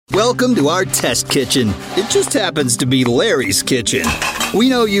Welcome to our test kitchen. It just happens to be Larry's kitchen. We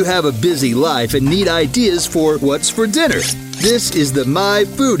know you have a busy life and need ideas for what's for dinner. This is the My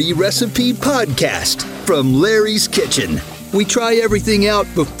Foodie Recipe Podcast from Larry's Kitchen. We try everything out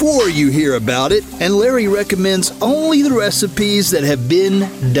before you hear about it, and Larry recommends only the recipes that have been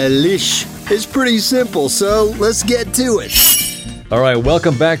delish. It's pretty simple, so let's get to it. All right,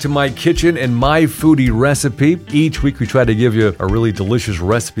 welcome back to my kitchen and my foodie recipe. Each week we try to give you a really delicious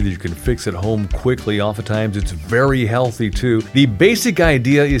recipe that you can fix at home quickly. Oftentimes it's very healthy too. The basic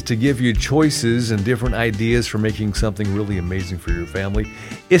idea is to give you choices and different ideas for making something really amazing for your family.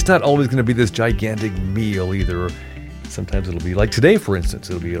 It's not always going to be this gigantic meal either. Sometimes it'll be like today, for instance,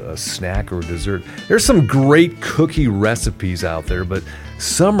 it'll be a snack or a dessert. There's some great cookie recipes out there, but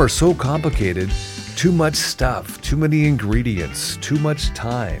some are so complicated. Too much stuff, too many ingredients, too much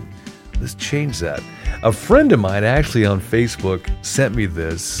time. Let's change that. A friend of mine actually on Facebook sent me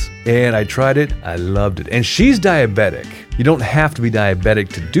this, and I tried it. I loved it. And she's diabetic. You don't have to be diabetic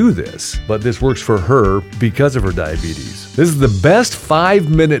to do this, but this works for her because of her diabetes. This is the best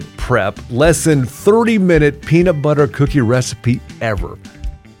 5-minute prep, less than 30-minute peanut butter cookie recipe ever.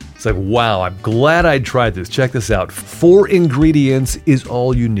 It's like, wow, I'm glad I tried this. Check this out. 4 ingredients is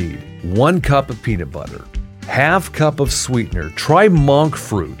all you need. 1 cup of peanut butter, half cup of sweetener. Try monk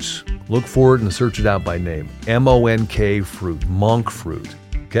fruits. Look for it and search it out by name. M-O-N-K fruit, monk fruit.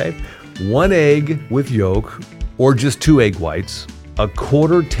 Okay? 1 egg with yolk, or just 2 egg whites.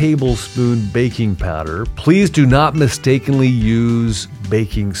 1/4 tablespoon baking powder. Please do not mistakenly use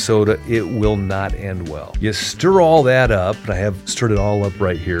baking soda. It will not end well. You stir all that up. I have stirred it all up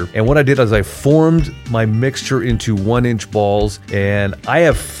right here. And what I did is I formed my mixture into 1-inch balls, and I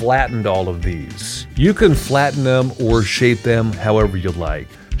have flattened all of these. You can flatten them or shape them however you like.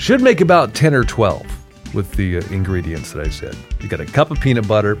 Should make about 10 or 12 with the ingredients that I said. You got a cup of peanut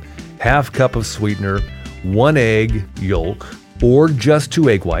butter, half cup of sweetener, 1 egg yolk, or just 2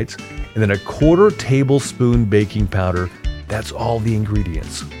 egg whites, and then 1/4 tablespoon baking powder. That's all the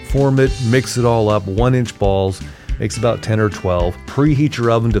ingredients. Form it, mix it all up, 1-inch balls, makes about 10 or 12. Preheat your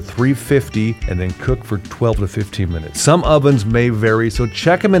oven to 350 and then cook for 12 to 15 minutes. Some ovens may vary, so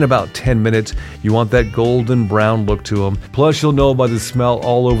check them in about 10 minutes. You want that golden brown look to them. Plus, you'll know by the smell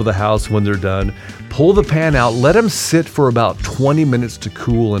all over the house when they're done. Pull the pan out, let them sit for about 20 minutes to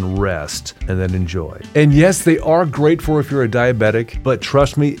cool and rest, and then enjoy. And yes, they are great for if you're a diabetic, but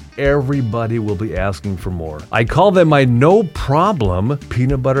trust me, everybody will be asking for more. I call them my no problem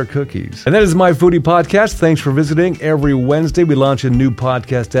peanut butter cookies. And that is my Foodie Podcast. Thanks for visiting. Every Wednesday, we launch a new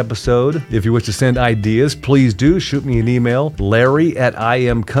podcast episode. If you wish to send ideas, please do. Shoot me an email,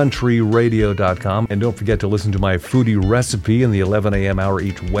 larry@imcountryradio.com. And don't forget to listen to my foodie recipe in the 11 a.m. hour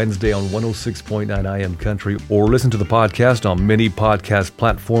each Wednesday on 106.9 I Am Country, or listen to the podcast on many podcast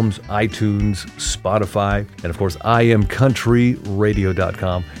platforms, iTunes, Spotify, and of course,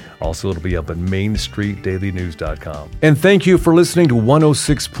 IamCountryRadio.com. Also, it'll be up at MainStreetDailyNews.com. And thank you for listening to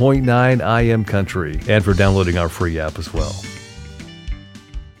 106.9 I Am Country and for downloading our free app as well.